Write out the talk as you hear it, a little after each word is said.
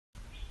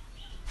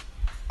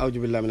أعوذ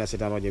بالله من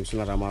الشيطان الرجيم بسم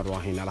الله الرحمن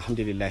الرحيم الحمد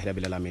لله رب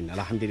العالمين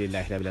الحمد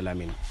لله رب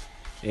العالمين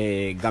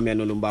Gambia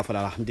no lumba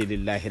fala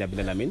alhamdulillah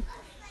rabbil alamin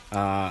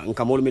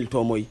nkamol mil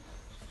tomoy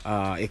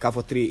e ka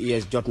for 3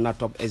 years Jotna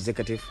top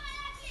executive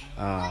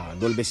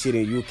dolbe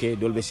siring UK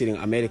dolbe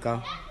siring America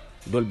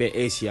dolbe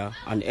Asia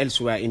and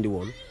elsewhere in the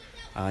world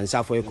and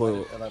safo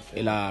ko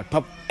ila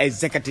top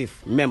executive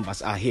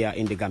members are here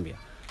in the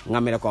Gambia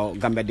ngamere ko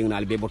Gambia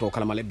dingal be boto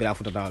kalamale bela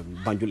futata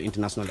Banjul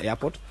International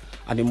Airport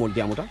ani mol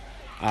diamuta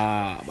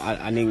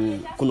aning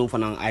kunum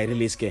fanang ay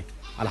release ke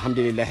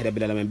alhamdulillah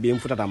rabbil alamin bi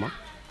futata ma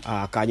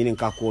ka nyinin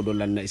ka ko do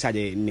lan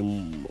isaje ni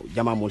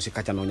jama mol si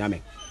katano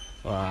nyame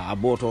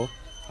aboto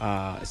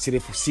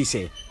Sheriff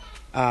Ceesay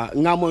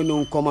ngamoy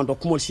no commando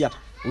kumol siata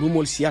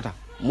rumol siata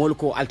mol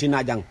ko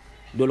altina jang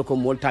dol ko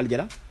mol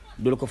taljela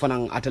dol ko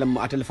fanang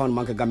atel fan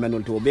manke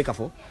gammenol to be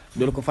kafo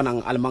dol ko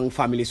fanang almang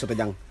family soto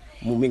jang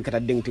mu min kata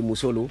dengti mu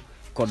solo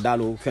ko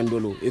dalu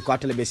fendolu e ko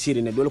atele be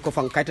sirine dol ko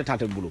fan kayta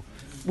tatel bulu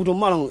buto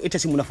malon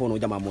etasi muna fono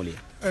jama moli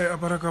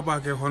abaraka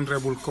bake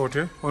honorable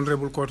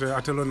kote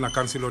atelon na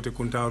kansilote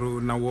kuntaru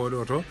na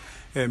wodo to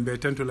mbe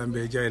tentula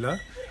mbe jayla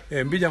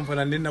mbijam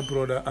fana ninna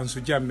broda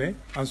ansu jamme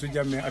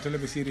atele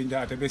be siri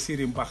nda atebe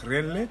siri mbax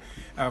relle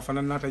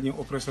fana nata ñi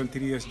operation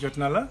 3 years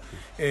jotna la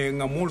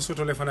nga mul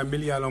soto le fana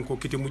million ko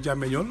kiti mu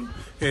jamme ñol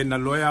na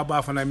loya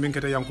ba fana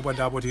minkata yankuba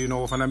daboti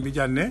no fana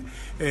mbijanne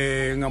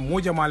nga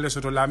mo jamal le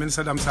soto lamin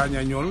sadam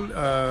sanya ñol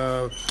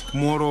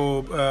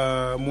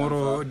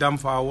moro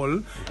damfa wol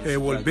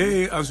wol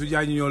be ansu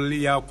jañi ñol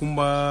ya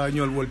kumba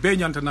ñol wol be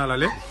ñantana la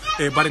le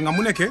bari nga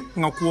mu neke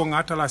nga kuwo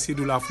nga tala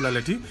sidula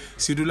fulalati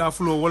sidula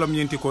fulo wolam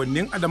ñenti ko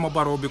ning adama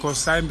baro because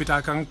say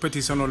mbita kan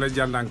petition le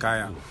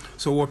jandankaya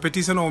so wo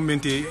petition o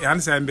menti an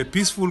say mbe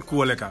peaceful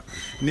kuoleka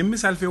nim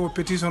misal fe wo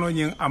petition o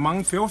ñing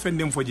amang fe o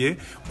fendem foje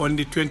on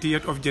the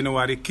 28th of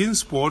January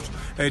Kingsport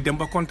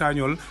demba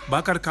kontañol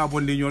bakar ka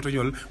bondi ñoto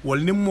ñol wol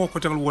nim mo ko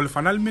tan wol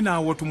fanal mina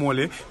wotu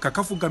mole ka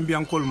kafu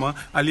gambian kolma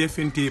ali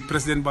fenti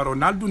president baro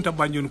nal dunta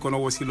banjun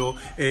kono wasilo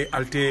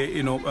alte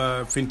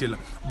fintila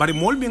bari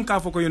mol min ka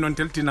foko yonon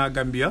teltina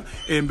Gambia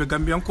mbe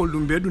gambian kol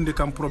dum be dunde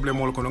kam problème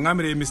mol kono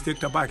ngamre mistake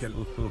tabakel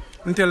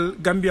ntel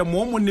Gambia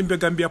momo nimbe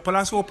Gambia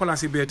place o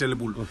place be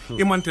telebul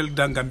imantel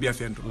dan Gambia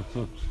fento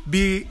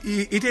bi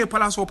ite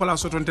place o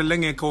place ton tel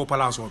lenge ko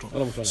place o to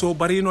so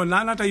bari no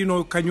nanata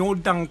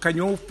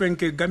kanyo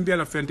penke Gambia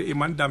la fente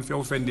iman dam fe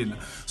o fendina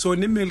so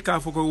nimmel ka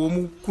foko wo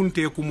mu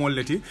kunte ku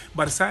molleti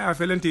bar sa a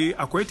felenti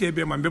akoyte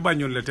be mambe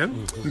bagnol leten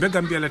mbe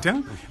Gambia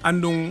leten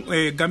andon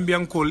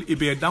Gambian kol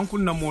ibe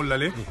dankun na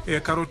mollale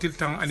karotil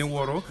tan ani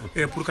woro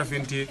pour ka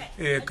fenti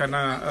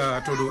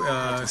kana todo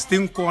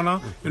sting corner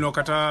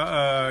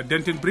kata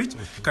Denton Bridge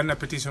kana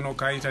petition o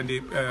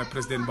kayitande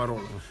president Barrow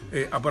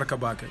abaraka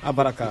bake